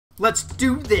Let's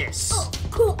do this. Oh,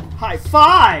 cool. High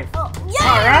five. Oh, yeah.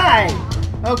 All right.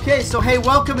 Okay, so hey,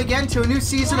 welcome again to a new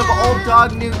season of Old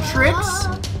Dog New Tricks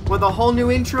with a whole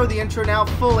new intro. The intro now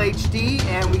full HD,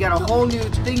 and we got a whole new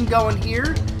thing going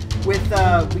here. With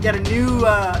we got a new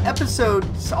episode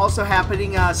also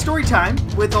happening. Story time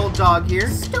with Old Dog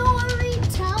here. Story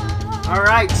time. All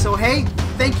right, so hey,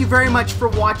 thank you very much for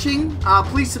watching.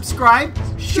 Please subscribe,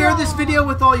 share this video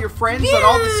with all your friends on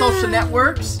all the social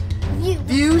networks.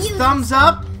 Views, thumbs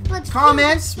up,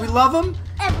 comments, we love them.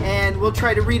 And we'll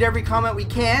try to read every comment we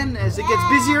can. As it gets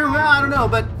busier, well, I don't know,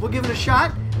 but we'll give it a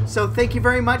shot. So thank you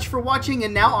very much for watching,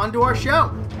 and now on to our show.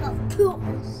 Of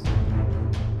course.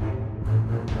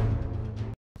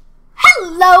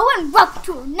 Hello and welcome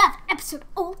to another episode of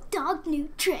Old Dog New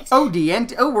Tricks.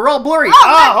 ODNT. Oh, we're all blurry.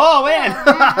 Oh,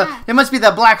 Man. It must be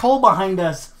that black hole behind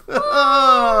us.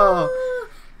 Oh.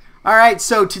 All right,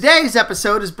 so today's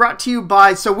episode is brought to you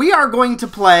by, so we are going to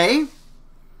play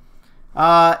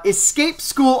Escape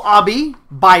School Obby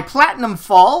by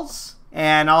PlatinumFalls.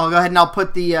 And I'll go ahead and I'll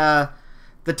put the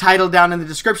title down in the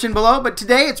description below. But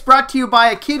today it's brought to you by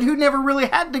a kid who never really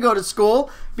had to go to school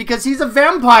because he's a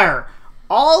vampire.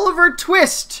 Oliver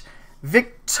Twist,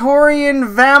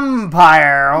 Victorian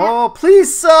vampire. Oh,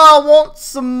 please, want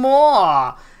some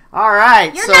more. All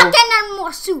right. You're not getting any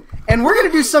more soup. And we're gonna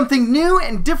do something new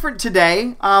and different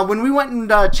today. When we went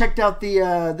and checked out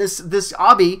the this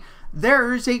Obby,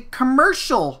 there's a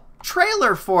commercial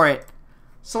trailer for it.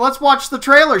 So let's watch the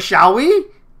trailer, shall we?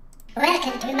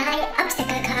 Welcome to my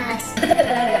obstacle course,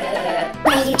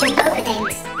 where you jump over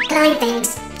things, climb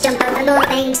things, jump over more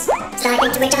things, slide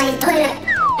into a giant toilet.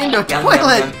 Into a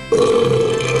toilet!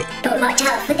 But watch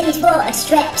out for these water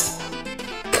strips.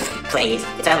 Please,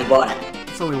 it's only water.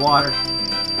 It's only water.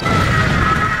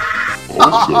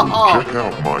 Also, check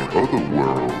out my other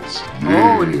worlds.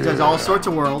 Oh, and he does all sorts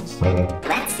of worlds.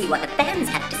 Let's see what the fans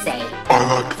have to say.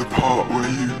 I like the part where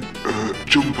you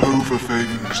jump over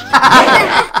things.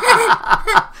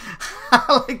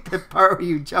 I like the part where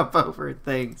you jump over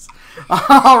things.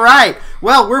 All right.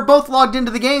 Well, we're both logged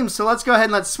into the game, so let's go ahead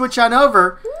and let's switch on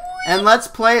over and let's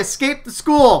play Escape the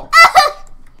School.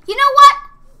 You know what?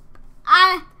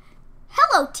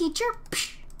 Hello, teacher.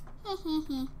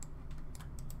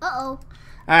 Uh-oh. All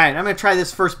right, I'm going to try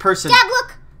this first person. Dad,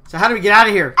 look. So how do we get out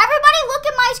of here? Everybody look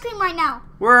at my screen right now.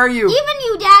 Where are you? Even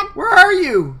you, Dad. Where are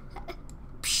you?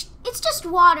 It's just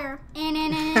water. Can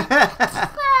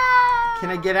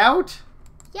I get out?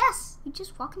 Yes. You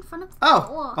just walk in front of the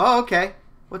door. Oh, okay.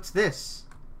 What's this?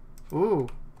 Ooh.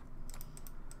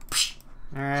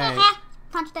 All right.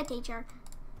 Punch that teacher.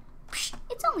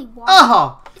 It's only water.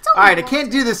 Oh! It's only Alright, I water.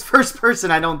 can't do this first person,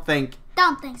 I don't think.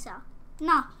 Don't think so.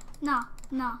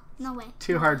 No way.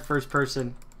 Too hard first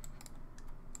person.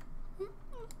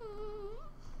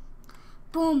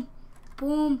 Boom.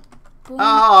 Boom. Boom.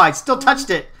 Oh, I still touched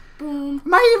it. Boom.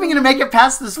 Am I even going to make it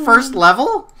past this first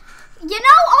level? You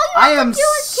know, all you have to do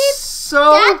is keep...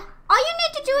 so... Dad, all you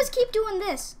need to do is keep doing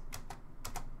this.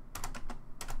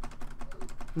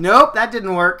 Nope, that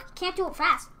didn't work. Can't do it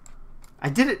fast. I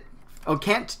did it. Oh,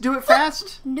 can't do it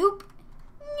fast? Nope.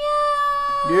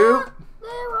 Nope.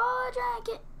 We're all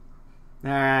drinking.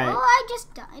 Alright. Oh, I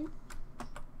just died.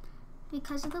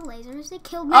 Because of the lasers. They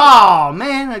killed me. Oh,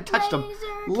 man, I touched them.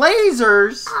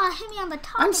 Lasers? Ah, hit me on the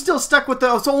top. I'm still stuck with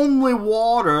the... It's only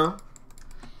water.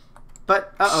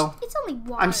 But, uh-oh. It's only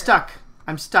water. I'm stuck.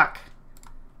 I'm stuck.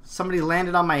 Somebody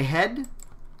landed on my head?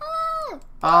 Ah.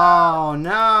 Oh,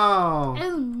 no.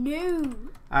 Oh, no.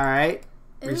 Alright.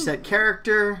 Reset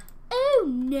character. Oh,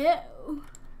 no.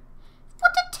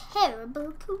 What a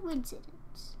terrible coincidence.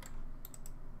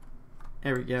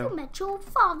 There we go. You met your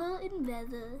father in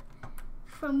leather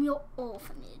from your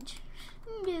orphanage.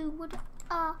 No, what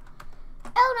oh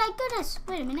my goodness.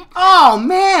 Wait a minute. Oh,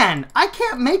 man. I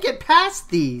can't make it past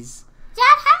these.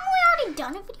 Dad, haven't we already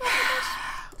done a video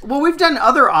for this? Well, we've done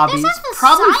other obbies. This is the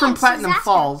Probably from science Platinum disaster.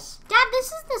 Falls. Dad, this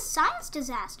is the science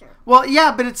disaster. Well,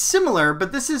 yeah, but it's similar.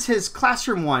 But this is his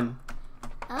classroom one.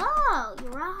 Oh,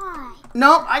 you're right.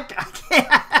 Nope, I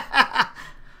can't.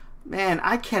 Man,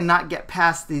 I cannot get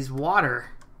past these water.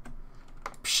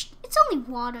 It's only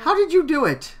water. How did you do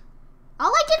it?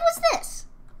 All I did was this.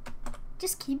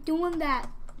 Just keep doing that.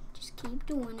 Just keep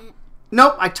doing it.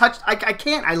 Nope, I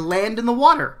can't. I land in the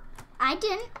water. I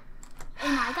didn't.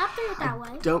 And I got through it that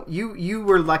way. You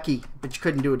were lucky, but you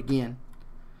couldn't do it again.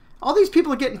 All these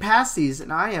people are getting past these,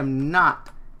 and I am not.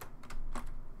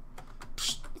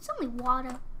 It's only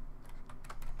water.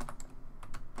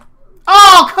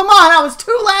 Oh, come on. I was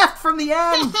two left from the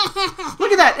end.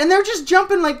 Look at that. And they're just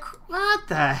jumping like, what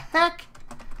the heck?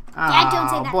 Dad, don't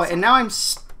say that. Boy, and now I'm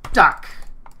stuck.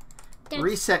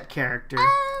 Reset character.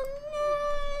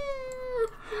 Oh,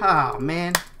 no. Oh,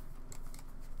 man.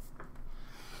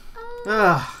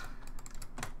 Ugh.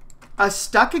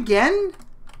 Stuck again?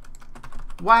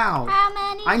 Wow. How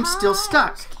many I'm still times?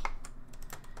 stuck.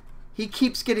 He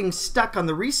keeps getting stuck on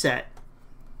the reset.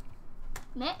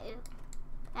 That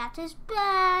is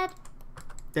bad.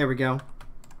 There we go.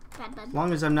 Bad. As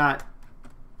long as I'm not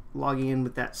logging in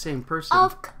with that same person.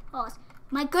 Of course.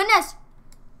 My goodness.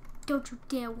 Don't you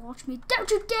dare watch me. Don't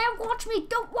you dare watch me.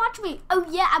 Don't watch me. Oh,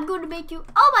 yeah, I'm going to make you.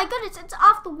 Oh, my goodness. It's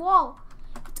off the wall.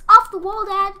 It's off the wall,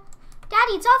 Dad.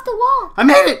 Daddy, it's off the wall. I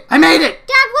made it! I made it!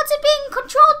 Dad, what's it being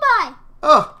controlled by?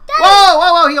 Oh. Daddy.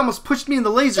 Whoa! He almost pushed me in the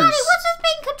lasers. Daddy, what's this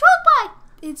being controlled by?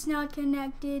 It's not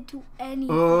connected to anything.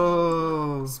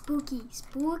 Oh. Spooky.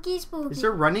 Is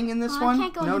there running in this I one?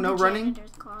 can't go No, into no the running?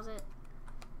 janitor's closet.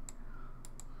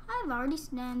 I've already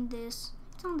done this.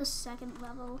 It's on the second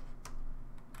level.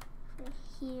 For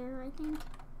here, I think.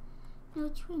 No,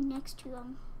 it's right next to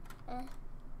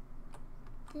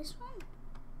this one?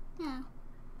 No.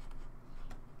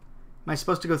 Am I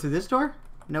supposed to go through this door?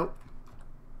 Nope.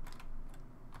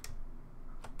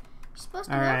 You're supposed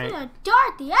to All go right. through the door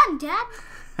at the end, Dad.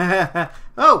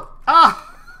 Oh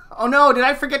no, did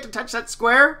I forget to touch that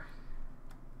square?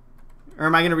 Or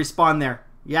am I going to respawn there?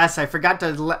 Yes, I forgot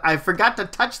to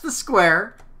touch the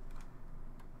square.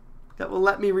 That will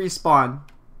let me respawn.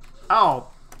 Oh.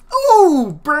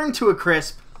 Ooh, burned to a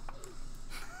crisp.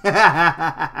 All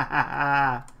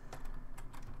right.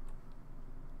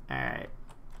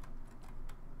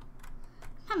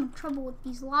 I'm having trouble with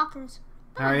these lockers.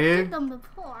 But Are I you? did them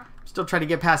before. Still trying to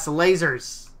get past the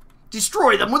lasers.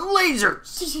 Destroy them with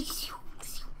lasers.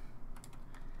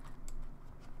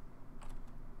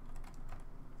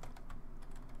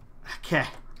 Okay. I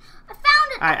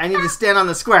found it. Alright, I need to stand on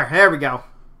the square. There we go.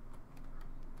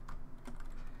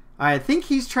 I think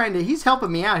he's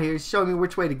helping me out here. He's showing me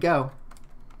which way to go.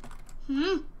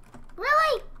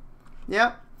 Really?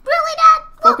 Yep. Really, Dad?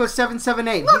 Look. Foco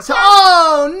 778. Look, He's, Dad.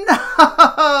 oh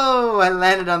no! I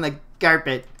landed on the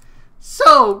carpet.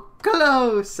 So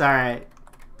close. Alright.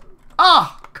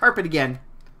 Oh, carpet again.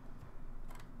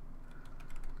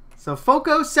 So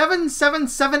Foco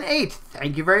 7778.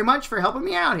 Thank you very much for helping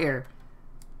me out here.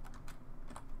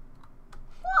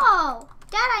 Whoa.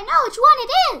 Dad, I know which one it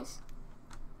is.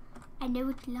 I know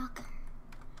which locker.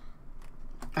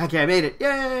 Okay, I made it.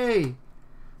 Yay!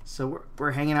 So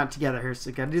we're hanging out together here.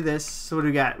 So gotta do this. So what do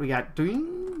we got? We got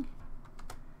doing.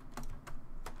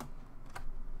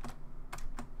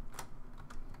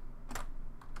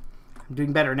 I'm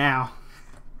doing better now.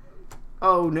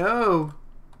 Oh no.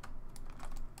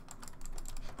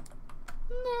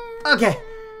 No. Okay.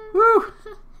 Woo!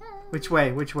 Which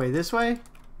way? Which way? This way?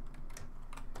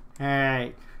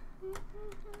 Alright.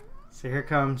 So here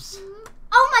comes.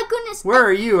 Oh my goodness. Where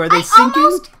are you? Are they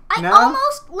sinking? I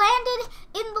almost landed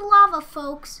in the lava,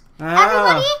 folks.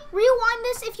 Everybody, rewind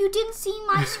this if you didn't see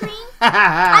my screen.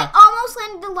 I almost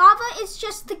landed in the lava. It's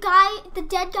just the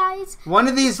dead guys. One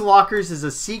of these lockers is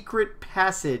a secret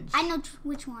passage. I know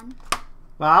which one.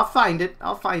 Well, I'll find it.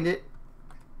 I'll find it.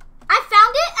 I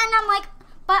found it, and I'm like,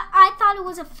 but I thought it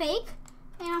was a fake.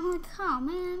 And I'm like, oh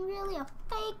man, really a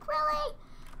fake, really?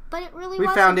 But it really We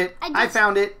wasn't. found it. I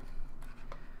found it.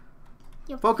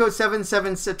 Yep. Foco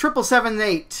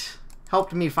 778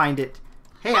 helped me find it.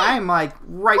 Hey, I am like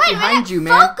right Wait a behind minute, you,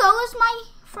 man. Foco is my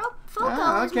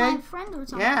Oh, is okay. my friend or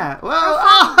something. Yeah. Whoa!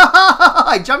 Oh,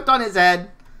 I jumped on his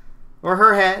head or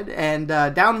her head, and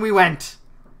down we went.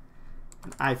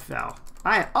 I fell.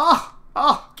 You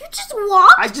just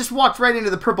walked? I just walked right into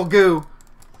the purple goo.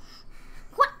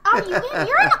 What are you in?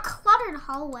 You're in a cluttered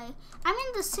hallway. I'm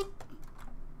in the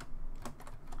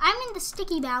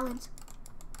sticky balance.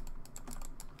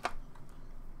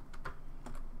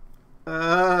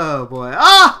 Oh boy!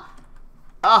 Ah!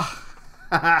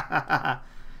 Ah!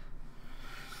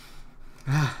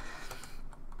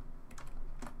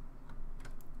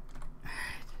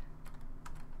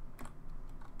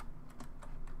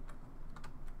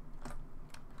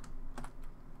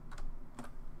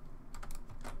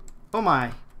 Oh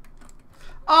my!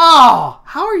 Oh!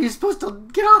 How are you supposed to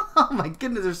get on? Oh my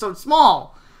goodness! They're so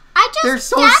small. They're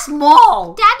so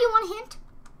small. Dad, you want a hint?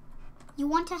 You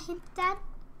want a hint, Dad?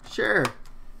 Sure.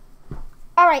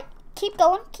 All right, keep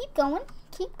going, keep going,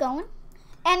 keep going.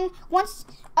 And once,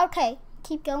 okay,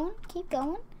 keep going, keep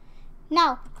going.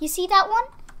 Now, you see that one?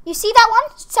 You see that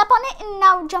one? Step on it and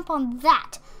now jump on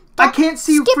that. I can't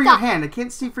see skip for your that. hand. I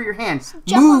can't see for your hand.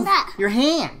 Jump Move on that. your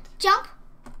hand. Jump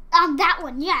on that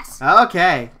one, yes.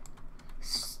 Okay.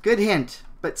 Good hint.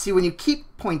 But see, when you keep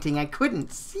pointing, I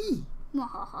couldn't see.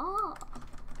 Mwahaha.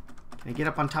 Can I get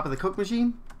up on top of the Coke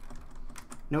machine?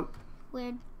 Nope.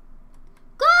 Weird.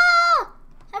 Go!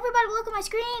 Everybody look at my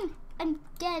screen. I'm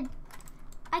dead.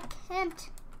 I can't.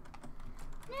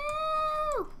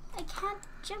 No! I can't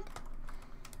jump.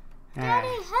 Daddy,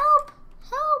 help!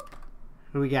 Help!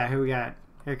 Who we got? Who we got?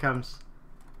 Here it comes.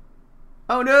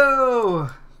 Oh no!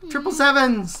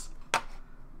 777s!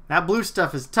 That blue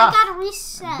stuff is tough. I gotta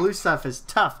reset. Blue stuff is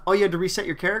tough. Oh, you had to reset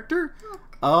your character?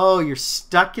 Look, Oh, you're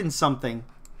stuck in something.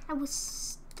 I was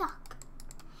stuck.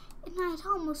 And I had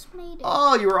almost made it.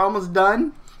 Oh, you were almost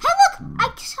done? Hey, look!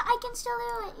 I can still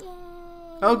do it.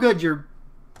 Yay. Oh, good.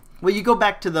 Well, you go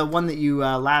back to the one that you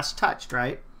last touched,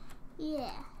 right?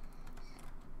 Yeah.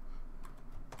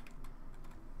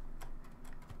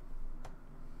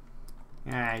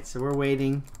 Alright, so we're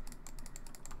waiting.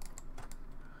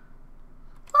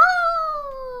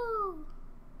 Woo!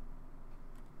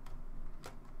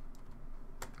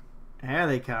 Here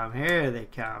they come. Here they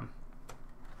come.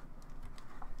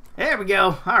 There we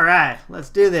go. Alright, let's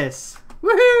do this.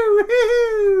 Woohoo!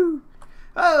 Woohoo!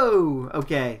 Oh,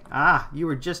 okay. Ah, you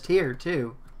were just here,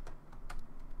 too.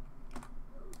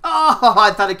 Oh,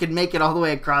 I thought I could make it all the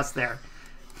way across there.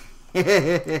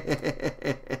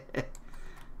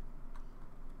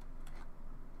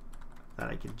 Thought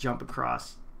I could jump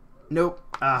across. Nope.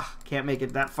 Ah, can't make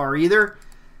it that far either.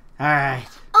 Alright.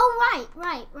 Oh,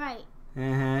 right.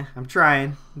 I'm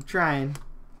trying.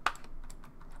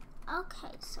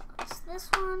 Okay, so it's this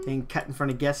one. Being cut in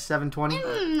front of guest 720.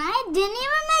 I didn't even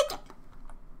make it.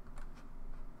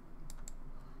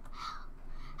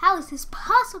 How is this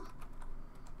possible?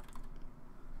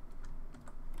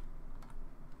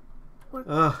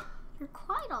 Ugh. You're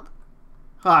quiet all the...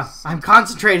 I'm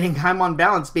concentrating. I'm on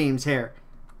balance beams here.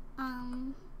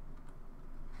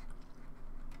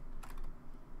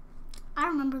 I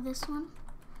remember this one.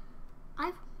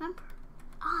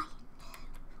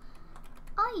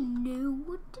 I knew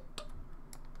what to do.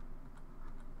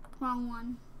 Wrong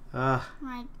one.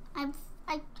 Right. I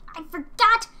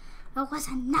forgot there was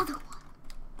another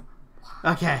one.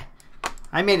 Okay.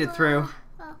 I made it through.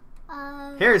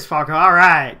 Uh, Here's Falco.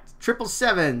 Alright.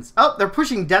 777s. Oh, they're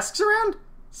pushing desks around?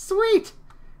 Sweet.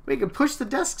 We can push the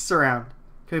desks around.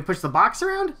 Can we push the box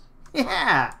around?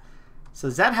 Yeah. So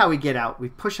is that how we get out? We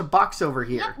push a box over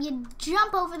here. Yep, you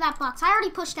jump over that box. I already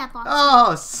pushed that box.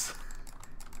 Oh.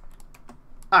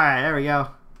 Alright, there we go.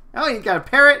 Oh, you got a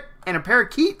parrot and a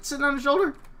parakeet sitting on his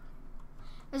shoulder?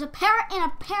 There's a parrot and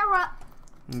a parrot.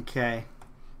 Okay.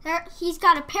 He's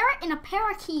got a parrot and a pair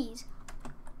of keys.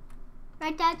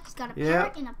 Right, Dad? He's got a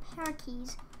parrot Yep. and a pair of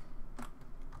keys.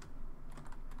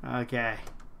 Okay.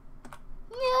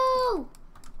 No!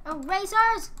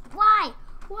 Erasers! Why?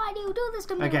 Why do you do this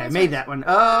to me? Okay, I Erasers? made that one.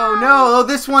 Oh, no.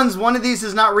 Oh, one of these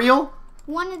is not real?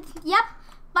 Yep,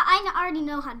 but I already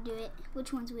know how to do it.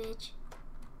 Which one's which?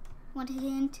 Want a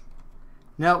hint?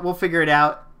 No, we'll figure it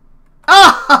out.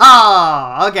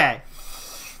 Oh, okay.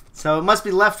 So it must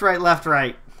be left, right, left,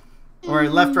 right. Or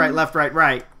left, right, left, right,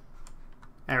 right.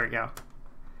 There we go.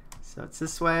 So it's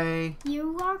this way.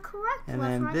 You are correct. And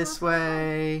Left, then right, this left, right,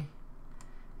 right. way.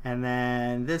 And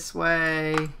then this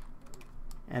way.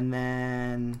 And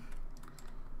then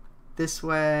this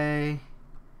way.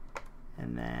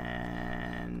 And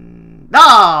then...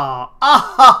 No!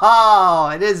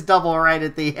 Oh! It is double right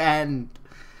at the end.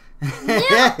 Of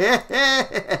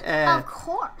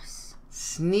course.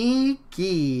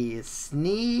 Sneaky.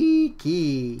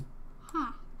 Sneaky.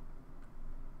 Huh.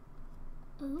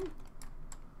 Ooh.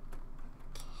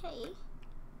 Okay.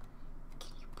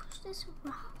 Can you push this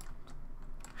around?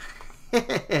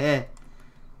 There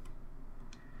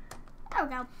we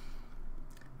go.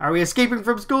 Are we escaping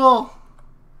from school?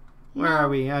 Where are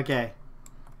we? Okay.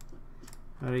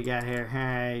 What do we got here?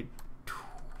 Alright.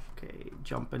 Okay,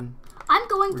 jumping. I'm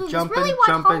going We're through jumping, this really wide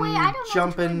jumping, hallway. I don't know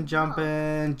jumping, which way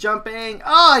to go. jumping.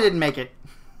 Oh, I didn't make it.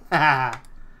 Alright.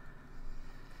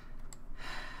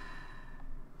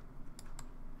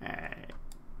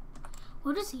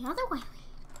 What does the other way lead?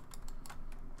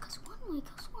 Because one way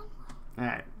goes one way.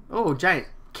 Alright. Oh, giant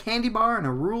candy bar and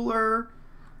a ruler.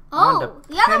 Oh, Onto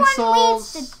the other one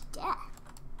pencils. leads to death.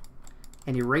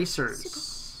 And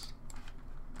erasers.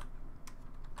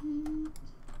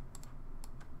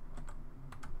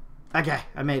 Okay,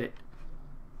 I made it.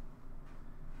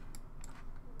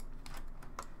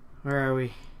 Where are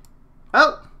we?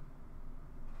 Oh!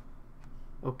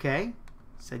 Okay.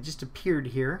 So I just appeared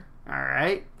here.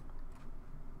 Alright.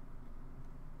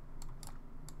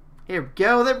 Here we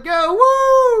go, there we go!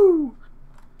 Woo!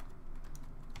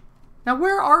 Now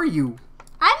where are you?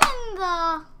 I'm in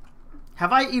the...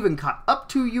 Have I even caught up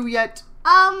to you yet?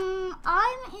 I'm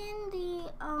in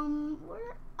the,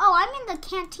 Oh, I'm in the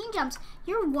canteen jumps.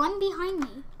 You're one behind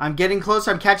me. I'm getting closer.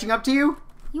 I'm catching up to you.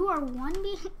 You are one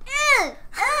behind.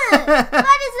 What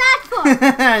is that for?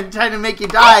 I'm trying to make you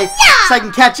die so I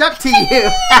can catch up to you.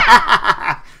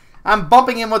 I'm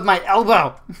bumping him with my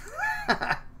elbow.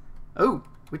 Oh,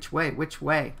 which way? Which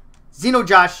way? Xeno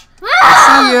Josh,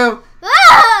 I see you.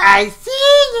 I see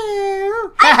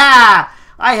you.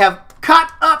 I have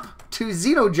caught up to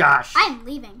Xeno Josh. I'm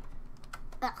leaving.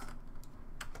 Ugh.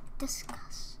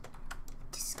 Disgust.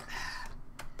 Disgust.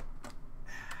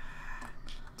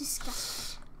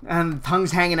 Disgust. And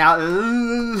tongue's hanging out.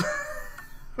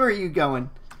 Where are you going?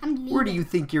 I'm leaving. Where do you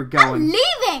think you're going? I'm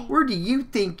leaving. Where do you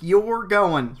think you're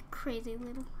going? Crazy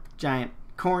little. Giant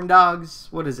corn dogs.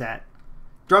 What is that?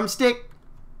 Drumstick?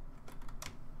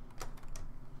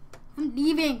 I'm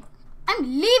leaving. I'm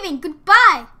leaving.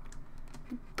 Goodbye.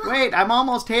 Wait, I'm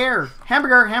almost here.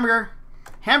 Hamburger, hamburger.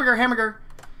 Hamburger, hamburger.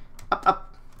 Up,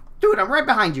 up. Dude, I'm right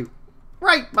behind you.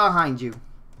 Right behind you.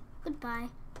 Goodbye.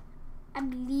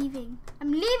 I'm leaving.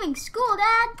 I'm leaving school,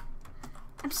 Dad.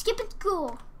 I'm skipping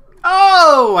school.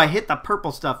 Oh, I hit the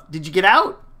purple stuff. Did you get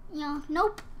out? Yeah,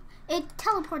 nope. It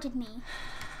teleported me.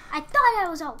 I thought I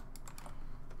was out.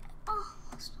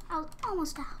 I was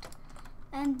almost out.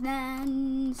 And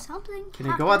then something Can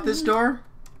I go out this door?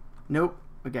 Nope.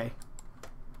 Okay.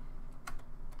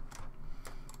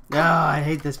 Oh, I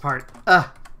hate this part. No, I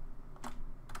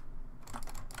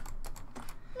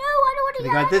don't want to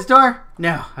Can I go out this door?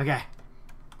 No. Okay.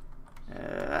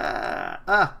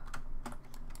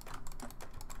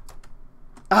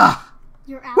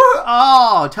 You're out.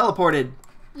 Oh, teleported.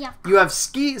 Yeah. You have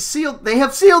sealed. They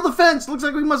have sealed the fence. Looks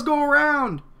like we must go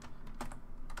around.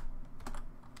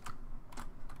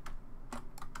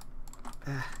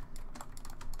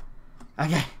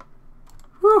 Okay.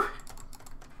 Whew.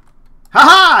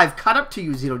 Haha! I've caught up to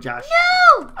you, Xeno Josh.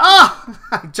 No! Oh!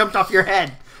 I jumped off your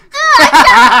head.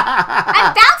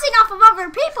 I'm bouncing off of other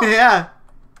people. Yeah.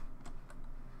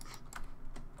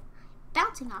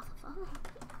 Bouncing off of other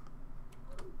people.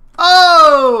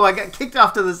 Oh! I got kicked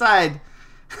off to the side.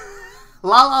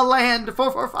 La La Land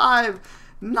 445.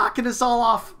 Knocking us all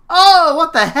off. Oh,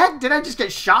 what the heck? Did I just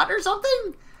get shot or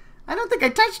something? I don't think I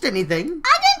touched anything. I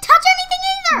didn't touch anything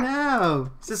either.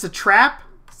 No. Is this a trap?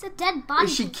 It's a dead body.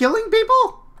 Is she killing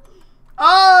people?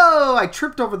 Oh, I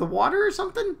tripped over the water or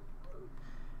something?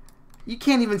 You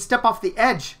can't even step off the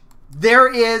edge. There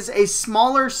is a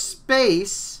smaller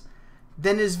space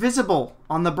than is visible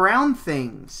on the brown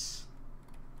things.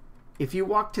 If you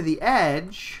walk to the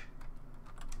edge...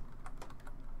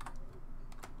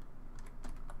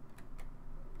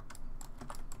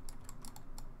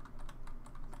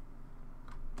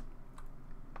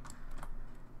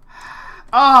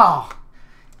 Oh!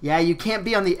 Yeah, you can't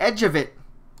be on the edge of it,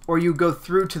 or you go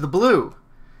through to the blue.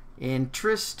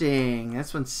 Interesting.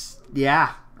 This one's...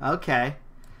 Yeah, okay.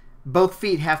 Both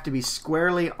feet have to be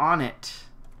squarely on it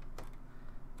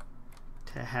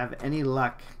to have any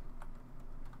luck.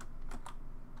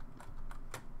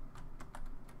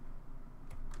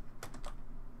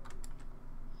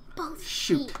 Both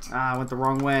Shoot. feet. Ah, I went the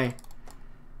wrong way.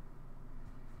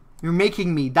 You're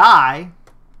making me die.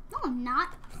 No, I'm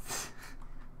not.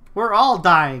 We're all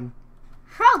dying.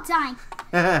 We're all dying.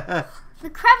 The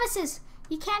crevices.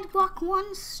 You can't walk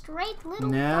one straight little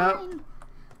line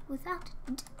without...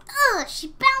 Ugh, she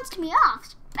bounced me off.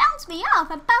 She bounced me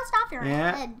off. I bounced off your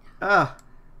head. Ugh.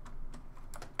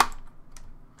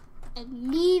 And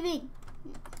leaving.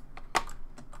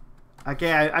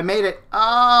 Okay, I made it. Oh,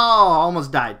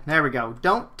 almost died. There we go.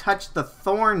 Don't touch the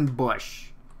thorn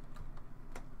bush.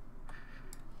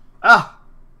 Oh.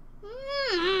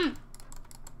 Mm.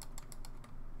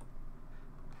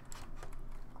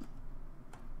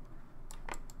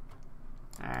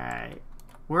 Alright.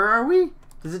 Where are we?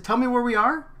 Does it tell me where we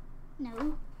are?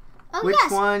 No. Oh, Which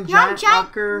yes. one? You're on Giant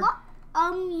locker?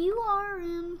 you are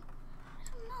in... I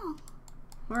don't know.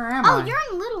 Where am I? Oh, you're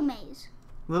in Little Maze.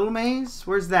 Little Maze?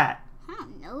 Where's that? I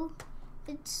don't know.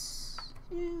 It's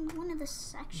in one of the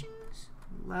sections.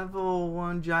 Level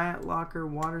 1, giant locker,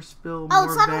 water spill, Oh,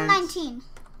 more it's level vents. 19.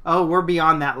 Oh, we're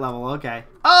beyond that level. Okay.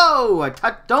 Oh,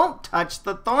 don't touch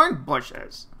the thorn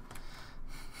bushes.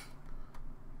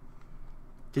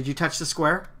 Did you touch the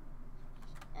square?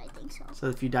 I think so. So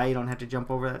if you die, you don't have to jump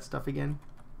over that stuff again?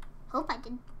 Hope I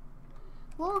did.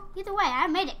 Well, either way, I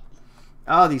made it.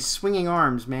 Oh, these swinging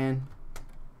arms, man.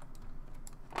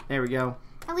 There we go.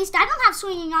 At least I don't have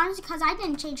swinging arms because I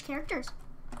didn't change characters.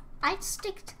 I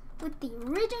sticked with the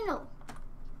original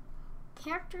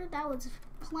character that was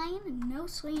plain and no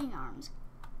swinging arms.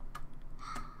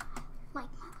 Like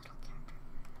my little character.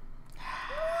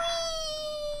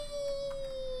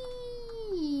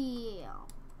 Whee!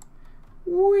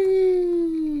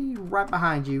 Whee! Right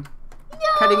behind you. No!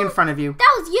 Cutting in front of you.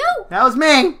 That was you! That was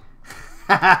me!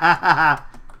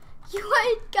 You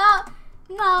ain't got...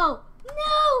 No!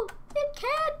 No! It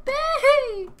can't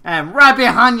be! And right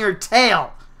behind your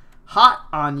tail. Hot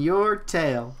on your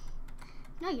tail.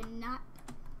 No, you're not.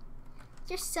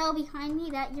 You're so behind me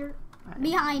that you're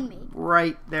behind me.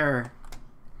 Right there.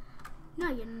 No,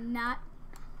 you're not.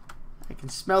 I can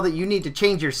smell that you need to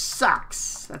change your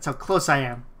socks. That's how close I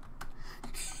am.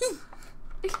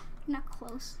 You're not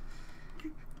close.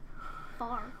 You're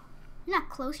far. You're not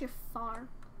close, you're far.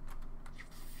 You're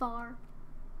far.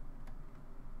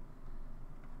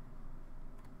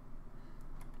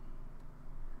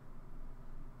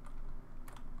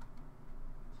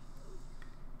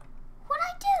 What'd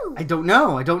I do? I don't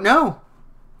know. I don't know.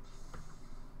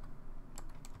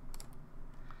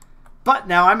 But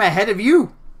now I'm ahead of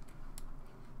you.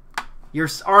 Your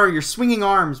swinging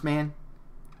arms, man.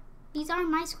 These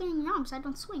aren't my swinging arms. I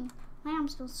don't swing. My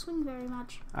arms don't swing very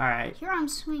much. All right. Your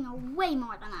arms swing way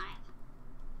more than I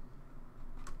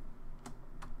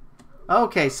am.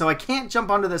 Okay, so I can't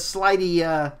jump onto the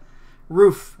slidey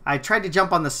roof. I tried to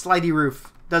jump on the slidey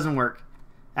roof. Doesn't work.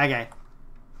 Okay.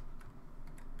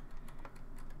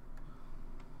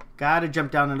 Gotta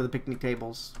jump down under the picnic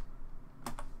tables.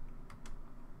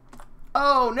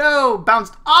 Oh no!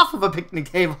 Bounced off of a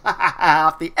picnic table.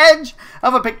 Off the edge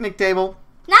of a picnic table.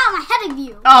 Now I'm ahead of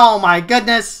you. Oh my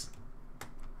goodness!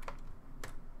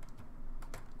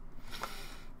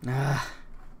 How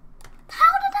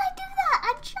did I do that?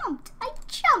 I jumped. I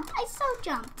jumped. I so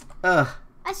jumped.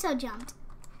 I so jumped.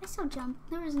 I so jumped.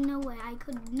 There was no way I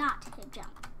could not hit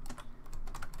jump.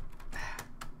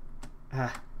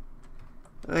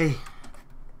 Oy.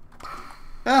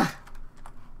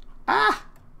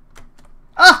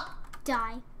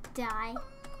 Die. Die.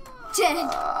 Dead.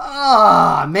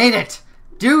 I made it!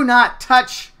 Do not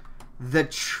touch the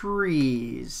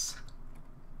trees.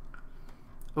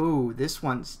 Oh, this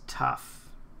one's tough.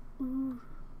 Ooh.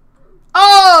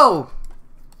 Oh!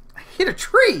 I hit a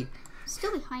tree!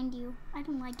 Still behind you. I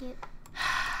don't like it.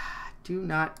 Do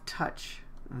not touch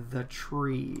the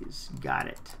trees. Got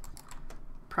it.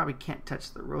 Probably can't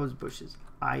touch the rose bushes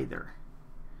either.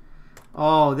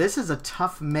 Oh, this is a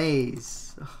tough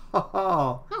maze.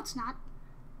 Oh. No, it's not.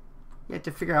 You have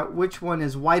to figure out which one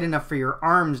is wide enough for your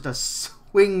arms to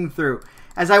swing through.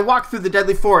 As I walk through the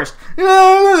deadly forest.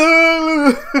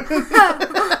 My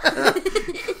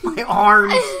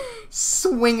arms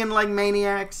swinging like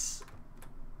maniacs.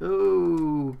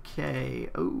 Okay.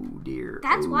 Oh, dear.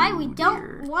 That's why we dear.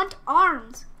 don't want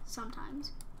arms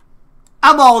sometimes.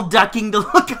 I'm all ducking to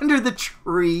look under the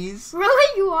trees.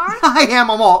 Really? You are? I am.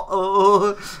 I'm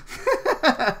all...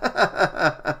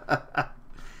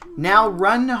 Now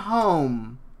run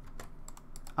home.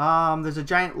 There's a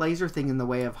giant laser thing in the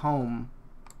way of home.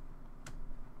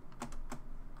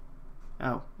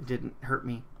 Oh, it didn't hurt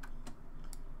me.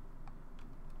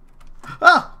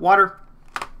 Ah, water.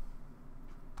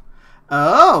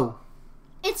 Oh.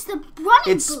 It's the running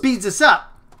It boost. speeds us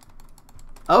up.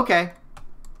 Okay.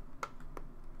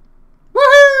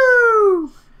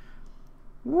 Woohoo!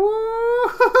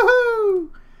 Woohoo!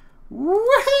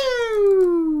 Woohoo!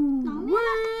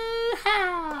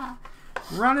 Woo-ha!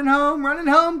 Running home, running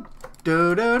home.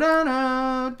 Do do da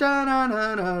da da da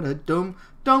da da da dum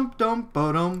dum dum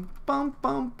ba dum bum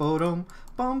bum ba dum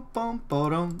bum bum ba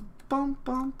dum bum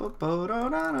bum ba ba da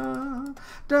da da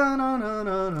da da da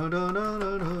da da da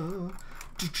da da.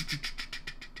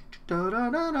 Da da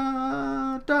da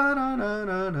da da da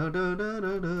da da da da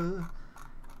da da.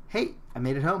 Hey, I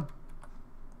made it home.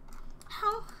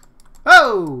 How?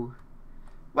 Whoa!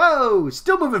 Whoa!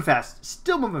 Still moving fast.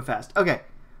 Still moving fast. Okay.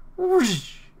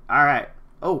 Whoosh. All right.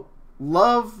 Oh,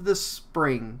 love the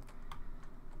spring.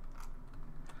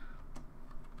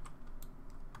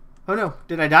 Oh no!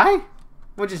 Did I die?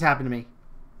 What just happened to me?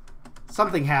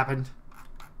 Something happened.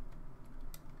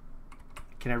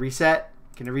 Can I reset?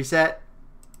 Can I reset?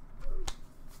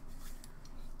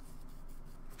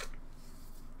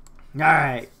 All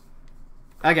right.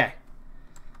 Okay.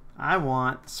 I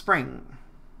want spring.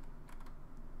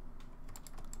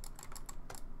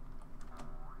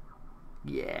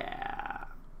 Yeah.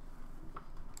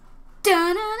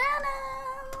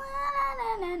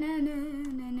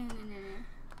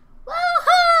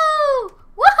 Woohoo!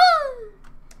 Woohoo!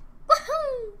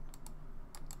 Woohoo!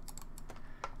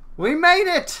 We made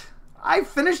it! I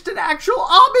finished an actual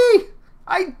obby!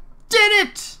 I did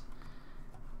it!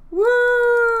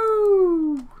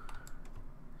 Woo!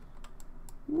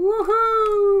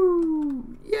 Woohoo!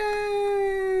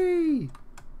 Yay!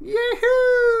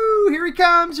 Yahoo! Here he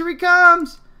comes! Here he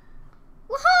comes!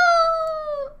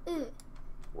 Woohoo!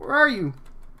 Where are you?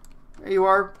 There you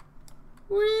are.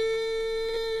 Wee-ha!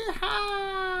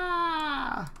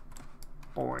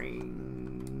 Boing.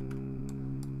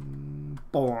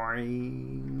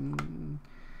 Boing.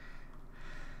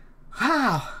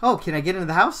 Wow. Oh, can I get into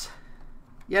the house?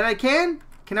 Yeah, I can.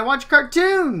 Can I watch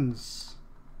cartoons?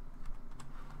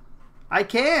 I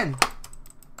can.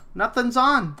 Nothing's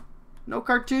on. No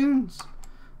cartoons.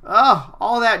 Oh,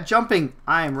 all that jumping.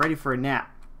 I am ready for a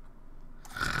nap.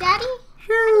 Daddy,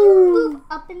 can you move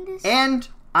up in this? And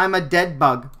I'm a dead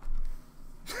bug.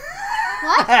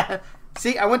 What?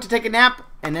 See, I went to take a nap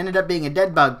and ended up being a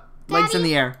dead bug. Legs in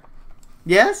Daddy? the air.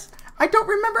 Yes? I don't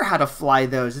remember how to fly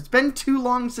those. It's been too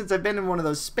long since I've been in one of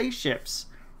those spaceships.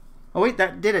 Oh, wait,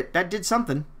 that did it. That did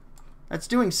something. That's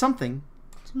doing something.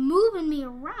 It's moving me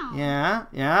around. Yeah,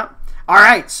 yeah. All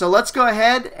right, so let's go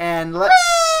ahead and let's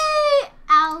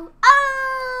Ow.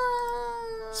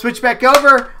 Oh. switch back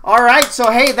over. All right,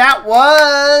 so hey, that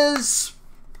was...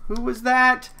 Who was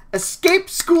that? Escape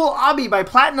School Obby by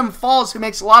PlatinumFalls, who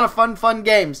makes a lot of fun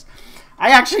games. I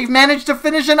actually managed to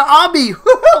finish an Obby.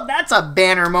 That's a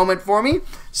banner moment for me.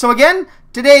 So again,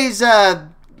 today's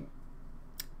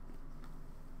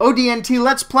ODNT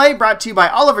Let's Play brought to you by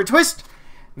Oliver Twist.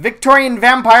 Victorian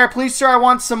Vampire, please sir, I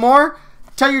want some more.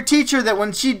 Tell your teacher that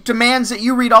when she demands that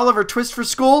you read Oliver Twist for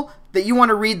school, that you want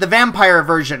to read the vampire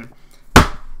version.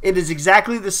 It is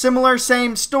exactly the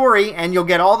same story, and you'll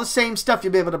get all the same stuff.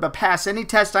 You'll be able to pass any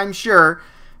test, I'm sure.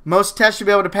 Most tests you'll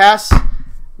be able to pass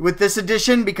with this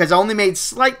edition because I only made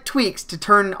slight tweaks to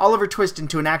turn Oliver Twist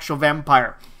into an actual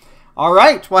vampire. All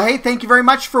right. Well, hey, thank you very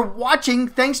much for watching.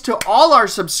 Thanks to all our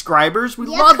subscribers. We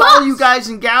love all you guys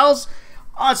and gals.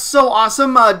 So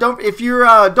awesome. Don't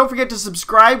forget to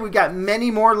subscribe. We got many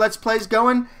more Let's Plays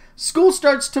going. School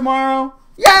starts tomorrow.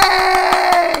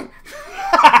 Yay!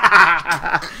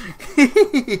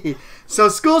 So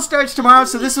school starts tomorrow.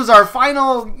 So this was our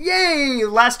final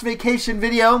last vacation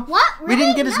video. What? Really? We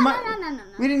didn't get as much. No.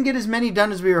 We didn't get as many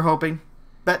done as we were hoping,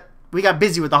 but we got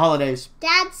busy with the holidays.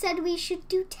 Dad said we should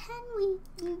do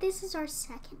 10. This is our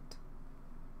second.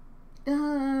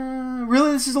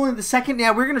 Really? This is only the second?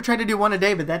 Yeah, we're going to try to do one a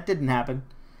day, but that didn't happen.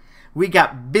 We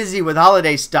got busy with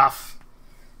holiday stuff.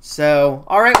 So,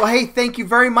 all right. Well, hey, thank you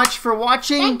very much for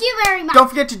watching. Thank you very much. Don't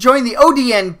forget to join the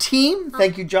ODN team.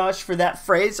 Thank you, Josh, for that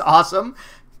phrase. Awesome.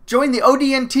 Join the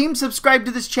ODN team. Subscribe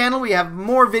to this channel. We have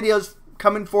more videos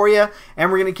coming for you,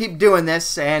 and we're going to keep doing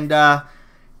this. And have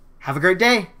a great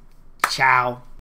day. Ciao.